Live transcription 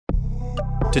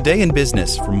Today in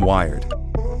Business from Wired.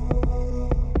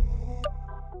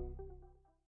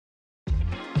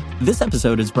 This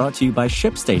episode is brought to you by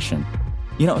ShipStation.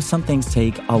 You know, some things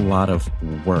take a lot of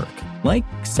work, like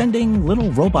sending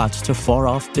little robots to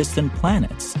far-off distant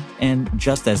planets. And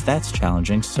just as that's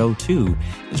challenging, so too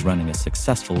is running a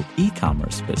successful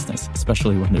e-commerce business,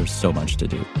 especially when there's so much to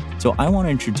do. So I want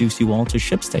to introduce you all to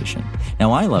ShipStation.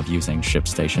 Now, I love using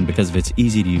ShipStation because of its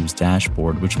easy-to-use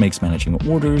dashboard, which makes managing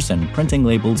orders and printing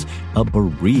labels a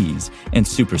breeze and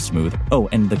super smooth. Oh,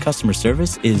 and the customer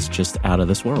service is just out of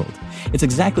this world. It's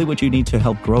exactly what you need to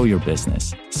help grow your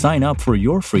business. Sign up for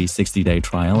your free 60-day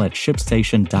trial at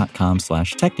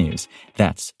shipstation.com/technews.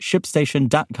 That's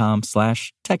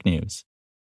shipstation.com/technews.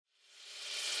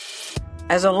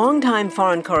 As a longtime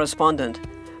foreign correspondent,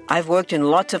 I've worked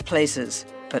in lots of places,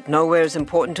 but nowhere as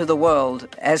important to the world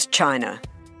as China.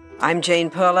 I'm Jane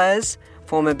Perlez,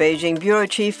 former Beijing bureau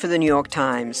chief for the New York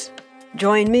Times.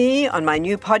 Join me on my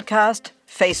new podcast,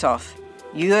 Face Off,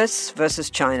 U.S. versus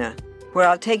China, where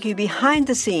I'll take you behind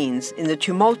the scenes in the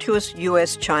tumultuous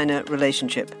U.S.-China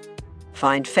relationship.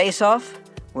 Find Face Off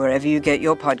wherever you get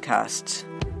your podcasts.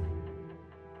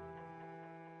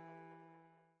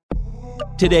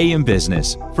 Today in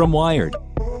Business from Wired.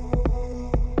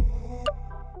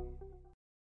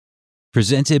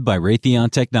 Presented by Raytheon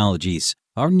Technologies.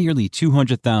 Our nearly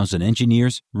 200,000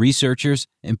 engineers, researchers,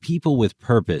 and people with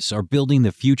purpose are building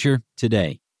the future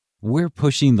today. We're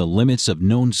pushing the limits of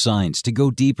known science to go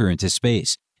deeper into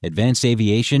space, advance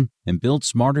aviation, and build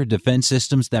smarter defense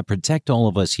systems that protect all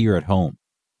of us here at home.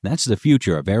 That's the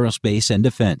future of aerospace and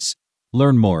defense.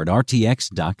 Learn more at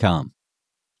rtx.com.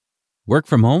 Work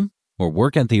from home or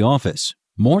work at the office?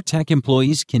 More tech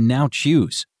employees can now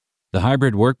choose. The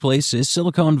hybrid workplace is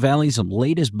Silicon Valley's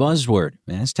latest buzzword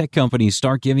as tech companies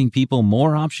start giving people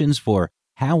more options for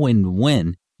how and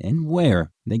when and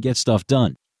where they get stuff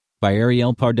done. By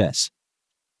Ariel Pardes.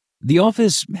 The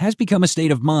office has become a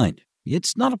state of mind.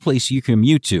 It's not a place you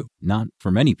commute to, not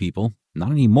for many people, not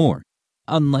anymore,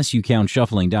 unless you count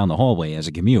shuffling down the hallway as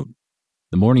a commute.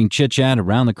 The morning chit-chat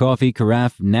around the coffee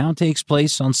carafe now takes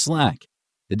place on Slack.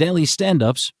 The daily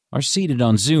stand-ups are seated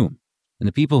on Zoom, and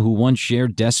the people who once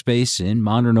shared desk space in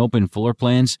modern open floor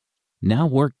plans now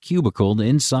work cubicled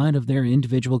inside of their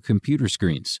individual computer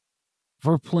screens.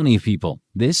 For plenty of people,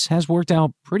 this has worked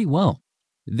out pretty well.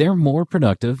 They're more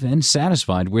productive and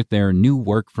satisfied with their new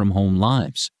work-from-home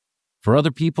lives. For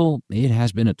other people, it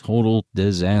has been a total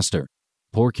disaster.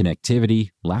 Poor connectivity,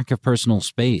 lack of personal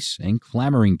space, and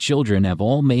clamoring children have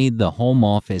all made the home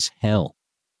office hell.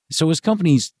 So as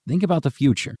companies think about the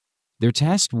future, they're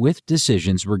tasked with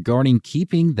decisions regarding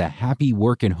keeping the happy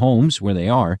working homes where they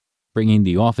are, bringing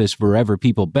the office forever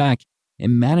people back,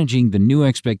 and managing the new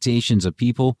expectations of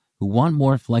people who want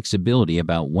more flexibility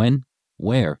about when,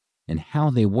 where, and how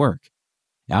they work.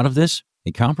 Out of this,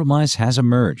 a compromise has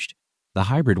emerged: the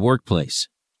hybrid workplace.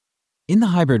 In the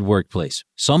hybrid workplace,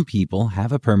 some people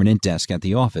have a permanent desk at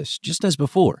the office, just as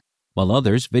before, while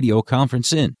others video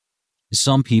conference in.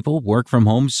 Some people work from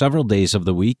home several days of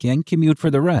the week and commute for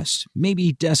the rest,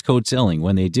 maybe desk hoteling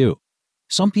when they do.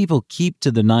 Some people keep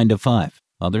to the 9 to 5,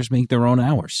 others make their own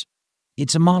hours.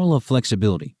 It's a model of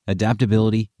flexibility,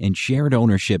 adaptability, and shared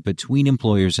ownership between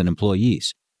employers and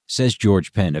employees, says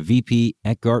George Penn, a VP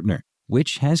at Gartner,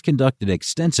 which has conducted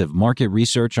extensive market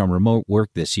research on remote work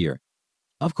this year.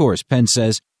 Of course, Penn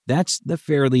says that's the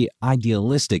fairly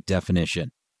idealistic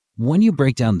definition. When you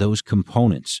break down those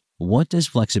components, what does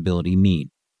flexibility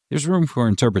mean? There's room for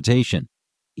interpretation.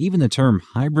 Even the term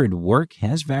hybrid work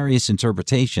has various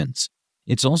interpretations.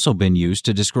 It's also been used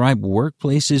to describe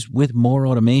workplaces with more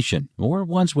automation or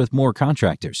ones with more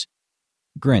contractors.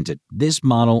 Granted, this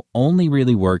model only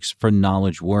really works for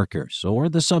knowledge workers or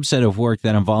the subset of work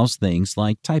that involves things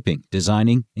like typing,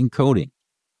 designing, and coding.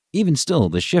 Even still,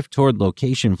 the shift toward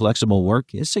location-flexible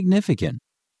work is significant.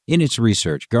 In its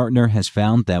research, Gartner has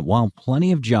found that while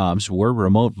plenty of jobs were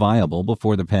remote viable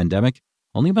before the pandemic,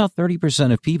 only about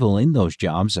 30% of people in those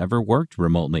jobs ever worked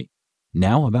remotely.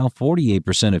 Now, about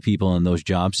 48% of people in those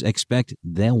jobs expect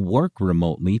they'll work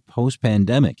remotely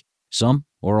post-pandemic, some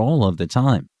or all of the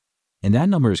time. And that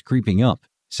number is creeping up,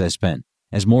 says Penn,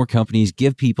 as more companies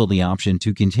give people the option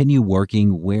to continue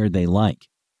working where they like.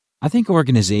 I think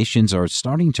organizations are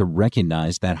starting to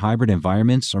recognize that hybrid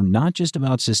environments are not just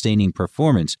about sustaining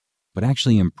performance, but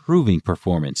actually improving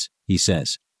performance, he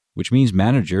says, which means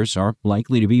managers are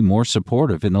likely to be more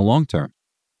supportive in the long term.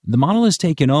 The model has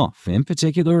taken off, in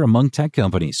particular among tech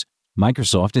companies.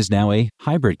 Microsoft is now a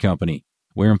hybrid company,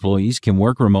 where employees can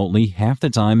work remotely half the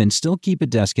time and still keep a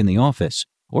desk in the office,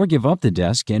 or give up the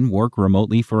desk and work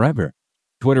remotely forever.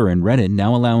 Twitter and Reddit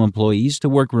now allow employees to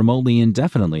work remotely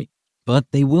indefinitely, but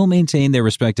they will maintain their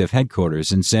respective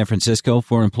headquarters in San Francisco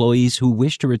for employees who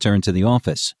wish to return to the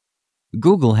office.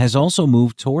 Google has also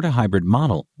moved toward a hybrid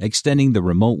model, extending the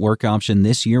remote work option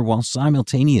this year while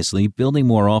simultaneously building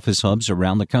more office hubs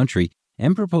around the country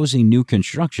and proposing new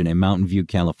construction in Mountain View,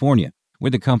 California,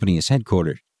 where the company is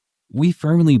headquartered. We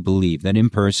firmly believe that in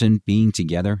person, being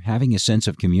together, having a sense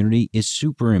of community is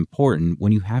super important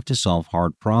when you have to solve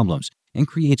hard problems and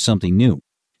create something new.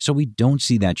 So we don't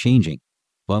see that changing.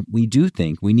 But we do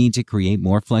think we need to create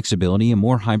more flexibility and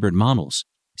more hybrid models,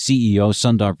 CEO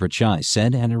Sundar Pichai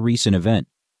said at a recent event.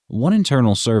 One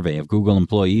internal survey of Google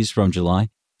employees from July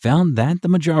found that the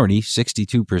majority,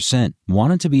 62%,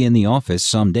 wanted to be in the office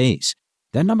some days.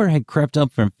 That number had crept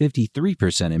up from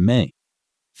 53% in May.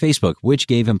 Facebook, which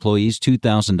gave employees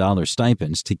 $2,000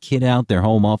 stipends to kit out their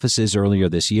home offices earlier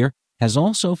this year, has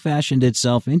also fashioned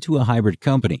itself into a hybrid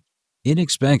company. It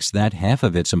expects that half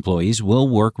of its employees will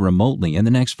work remotely in the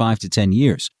next 5 to 10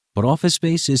 years, but office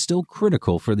space is still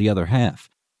critical for the other half.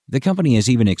 The company has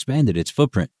even expanded its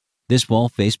footprint. This fall,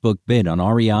 Facebook bid on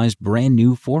REI's brand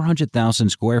new 400,000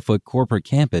 square foot corporate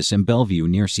campus in Bellevue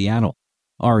near Seattle.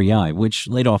 REI, which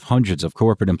laid off hundreds of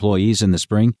corporate employees in the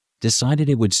spring, decided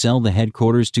it would sell the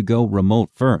headquarters to go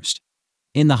remote first.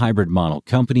 In the hybrid model,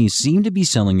 companies seem to be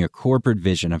selling a corporate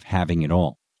vision of having it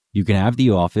all. You can have the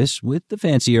office with the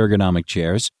fancy ergonomic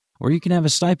chairs, or you can have a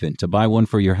stipend to buy one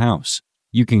for your house.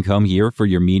 You can come here for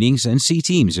your meetings and see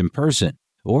teams in person,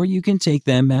 or you can take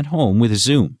them at home with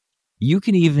Zoom. You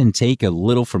can even take a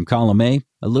little from column A,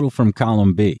 a little from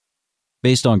column B.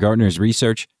 Based on Gartner's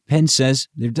research, Penn says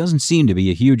there doesn't seem to be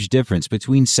a huge difference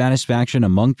between satisfaction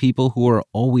among people who are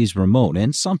always remote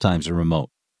and sometimes are remote.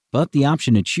 But the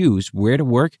option to choose where to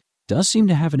work does seem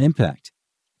to have an impact.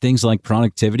 Things like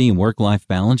productivity and work-life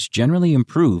balance generally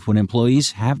improve when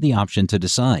employees have the option to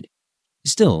decide.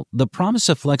 Still, the promise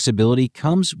of flexibility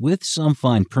comes with some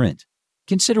fine print.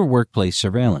 Consider workplace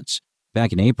surveillance.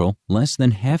 Back in April, less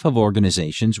than half of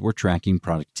organizations were tracking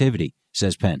productivity,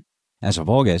 says Penn. As of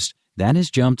August, that has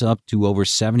jumped up to over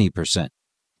 70%.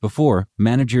 Before,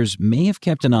 managers may have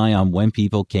kept an eye on when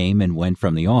people came and went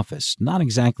from the office, not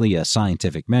exactly a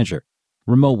scientific measure.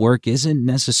 Remote work isn't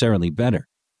necessarily better.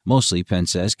 Mostly, Penn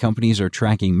says, companies are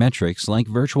tracking metrics like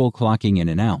virtual clocking in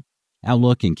and out,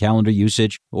 Outlook and calendar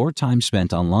usage, or time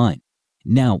spent online.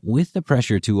 Now, with the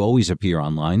pressure to always appear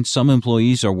online, some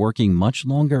employees are working much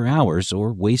longer hours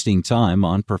or wasting time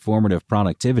on performative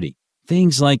productivity.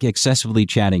 Things like excessively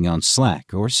chatting on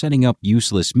Slack or setting up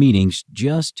useless meetings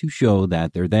just to show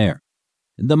that they're there.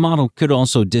 The model could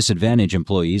also disadvantage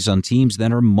employees on teams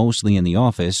that are mostly in the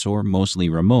office or mostly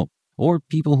remote, or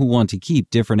people who want to keep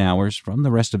different hours from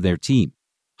the rest of their team.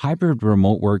 Hybrid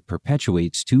remote work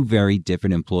perpetuates two very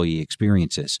different employee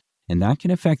experiences, and that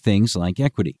can affect things like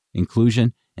equity,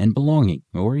 inclusion, and belonging,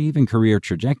 or even career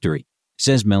trajectory,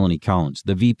 says Melanie Collins,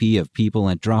 the VP of People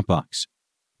at Dropbox.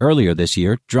 Earlier this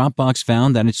year, Dropbox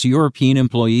found that its European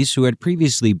employees who had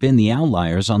previously been the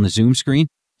outliers on the Zoom screen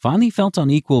finally felt on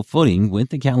equal footing with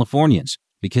the Californians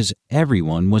because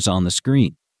everyone was on the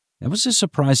screen. That was a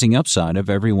surprising upside of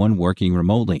everyone working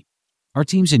remotely. Our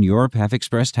teams in Europe have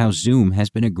expressed how Zoom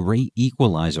has been a great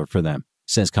equalizer for them,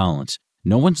 says Collins.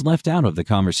 No one's left out of the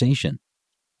conversation.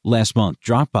 Last month,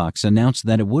 Dropbox announced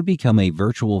that it would become a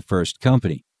virtual-first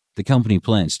company. The company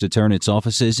plans to turn its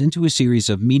offices into a series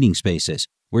of meeting spaces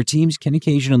where teams can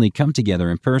occasionally come together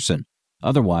in person.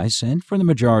 Otherwise, and for the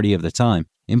majority of the time,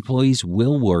 employees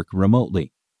will work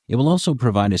remotely. It will also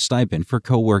provide a stipend for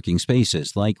co-working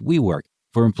spaces like WeWork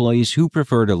for employees who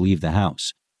prefer to leave the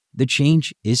house. The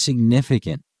change is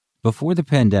significant. Before the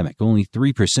pandemic, only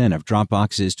 3% of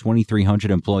Dropbox's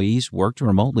 2,300 employees worked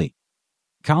remotely.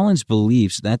 Collins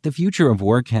believes that the future of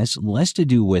work has less to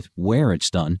do with where it's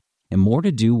done and more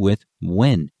to do with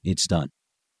when it's done.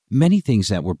 Many things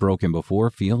that were broken before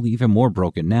feel even more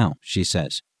broken now, she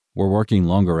says. We're working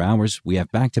longer hours, we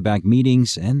have back-to-back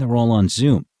meetings, and they're all on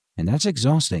Zoom, and that's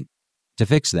exhausting. To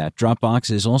fix that,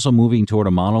 Dropbox is also moving toward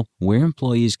a model where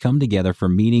employees come together for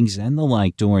meetings and the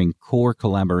like during core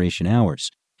collaboration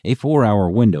hours, a 4-hour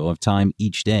window of time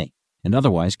each day, and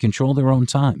otherwise control their own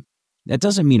time. That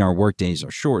doesn't mean our workdays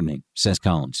are shortening, says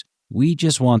Collins. We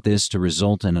just want this to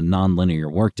result in a non-linear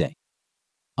workday.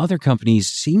 Other companies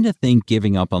seem to think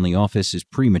giving up on the office is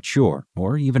premature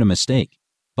or even a mistake.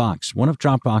 Box, one of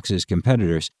Dropbox's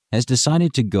competitors, has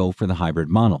decided to go for the hybrid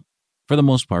model. For the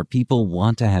most part, people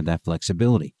want to have that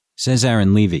flexibility, says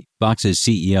Aaron Levy, Box's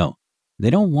CEO. They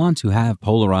don't want to have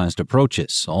polarized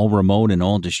approaches, all remote and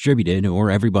all distributed,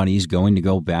 or everybody's going to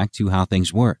go back to how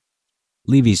things were.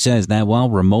 Levy says that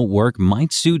while remote work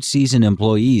might suit seasoned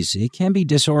employees, it can be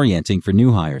disorienting for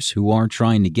new hires who are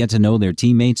trying to get to know their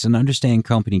teammates and understand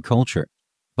company culture.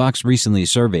 Fox recently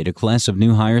surveyed a class of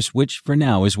new hires, which for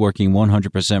now is working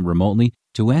 100% remotely,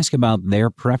 to ask about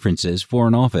their preferences for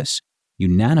an office.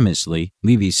 Unanimously,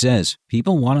 Levy says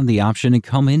people wanted the option to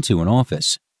come into an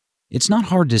office. It's not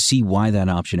hard to see why that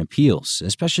option appeals,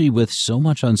 especially with so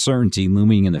much uncertainty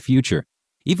looming in the future.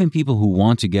 Even people who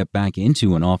want to get back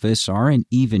into an office aren't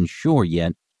even sure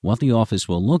yet what the office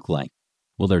will look like.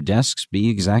 Will their desks be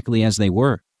exactly as they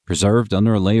were, preserved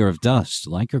under a layer of dust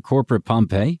like a corporate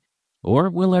Pompeii?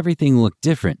 Or will everything look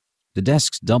different, the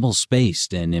desks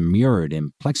double-spaced and immured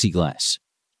in plexiglass?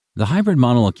 The hybrid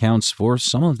model accounts for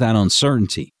some of that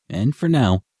uncertainty, and for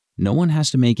now, no one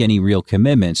has to make any real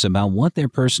commitments about what their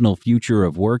personal future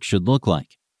of work should look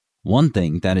like. One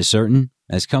thing that is certain,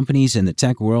 as companies in the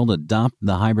tech world adopt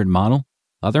the hybrid model,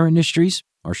 other industries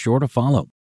are sure to follow.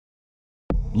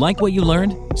 Like what you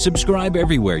learned? Subscribe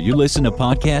everywhere you listen to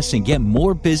podcasts and get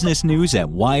more business news at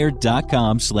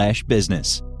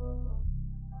wired.com/business.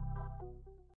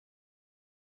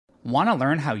 Want to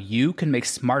learn how you can make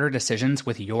smarter decisions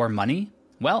with your money?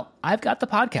 Well, I've got the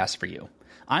podcast for you.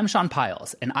 I'm Sean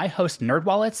Piles, and I host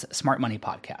NerdWallet's Smart Money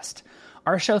Podcast.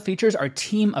 Our show features our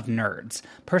team of nerds,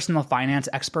 personal finance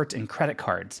experts in credit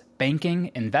cards,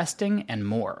 banking, investing, and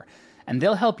more. And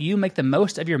they'll help you make the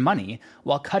most of your money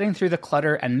while cutting through the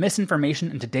clutter and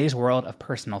misinformation in today's world of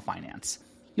personal finance.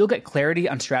 You'll get clarity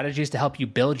on strategies to help you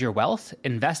build your wealth,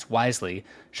 invest wisely,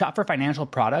 shop for financial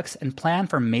products, and plan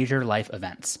for major life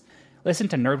events. Listen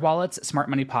to NerdWallet's Smart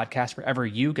Money Podcast wherever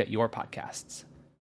you get your podcasts.